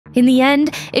In the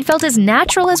end, it felt as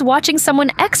natural as watching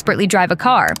someone expertly drive a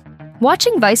car.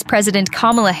 Watching Vice President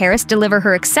Kamala Harris deliver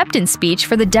her acceptance speech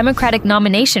for the Democratic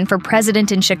nomination for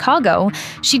president in Chicago,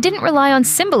 she didn't rely on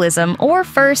symbolism or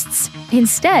firsts.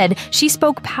 Instead, she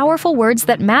spoke powerful words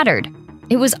that mattered.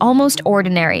 It was almost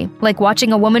ordinary, like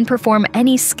watching a woman perform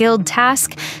any skilled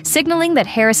task, signaling that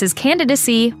Harris's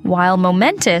candidacy, while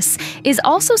momentous, is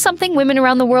also something women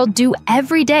around the world do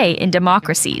every day in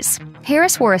democracies.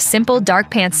 Harris wore a simple dark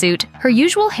pantsuit, her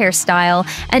usual hairstyle,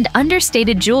 and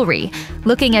understated jewelry,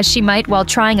 looking as she might while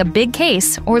trying a big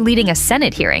case or leading a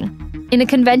Senate hearing. In a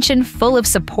convention full of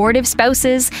supportive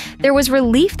spouses, there was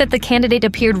relief that the candidate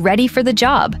appeared ready for the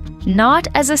job, not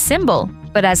as a symbol,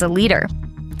 but as a leader.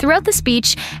 Throughout the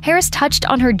speech, Harris touched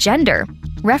on her gender,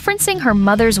 referencing her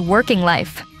mother's working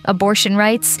life, abortion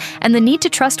rights, and the need to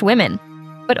trust women.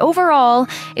 But overall,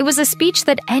 it was a speech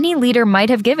that any leader might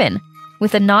have given,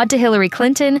 with a nod to Hillary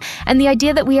Clinton and the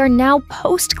idea that we are now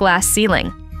post-glass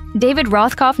ceiling. David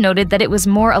Rothkopf noted that it was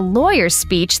more a lawyer's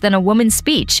speech than a woman's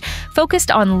speech,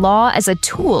 focused on law as a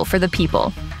tool for the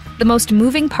people. The most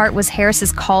moving part was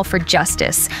Harris's call for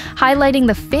justice, highlighting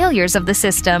the failures of the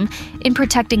system in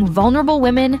protecting vulnerable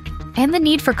women and the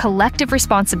need for collective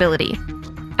responsibility.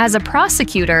 As a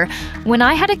prosecutor, when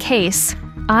I had a case,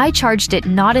 I charged it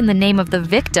not in the name of the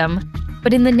victim,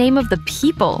 but in the name of the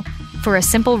people, for a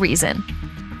simple reason.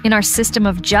 In our system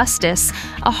of justice,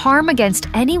 a harm against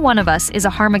any one of us is a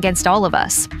harm against all of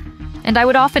us. And I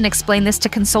would often explain this to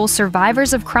console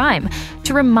survivors of crime,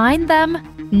 to remind them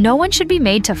no one should be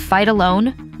made to fight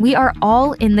alone. We are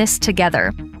all in this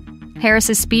together.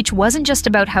 Harris's speech wasn't just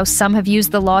about how some have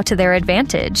used the law to their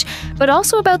advantage, but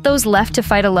also about those left to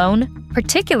fight alone,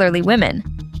 particularly women.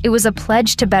 It was a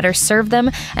pledge to better serve them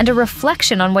and a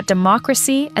reflection on what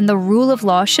democracy and the rule of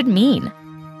law should mean.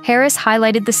 Harris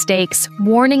highlighted the stakes,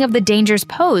 warning of the dangers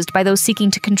posed by those seeking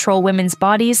to control women's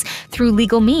bodies through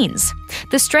legal means.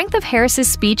 The strength of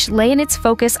Harris's speech lay in its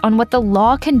focus on what the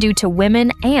law can do to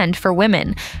women and for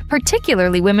women,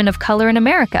 particularly women of color in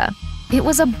America. It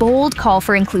was a bold call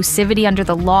for inclusivity under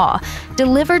the law,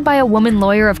 delivered by a woman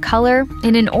lawyer of color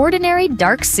in an ordinary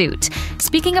dark suit,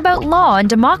 speaking about law and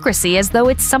democracy as though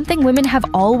it's something women have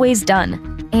always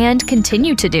done and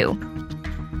continue to do.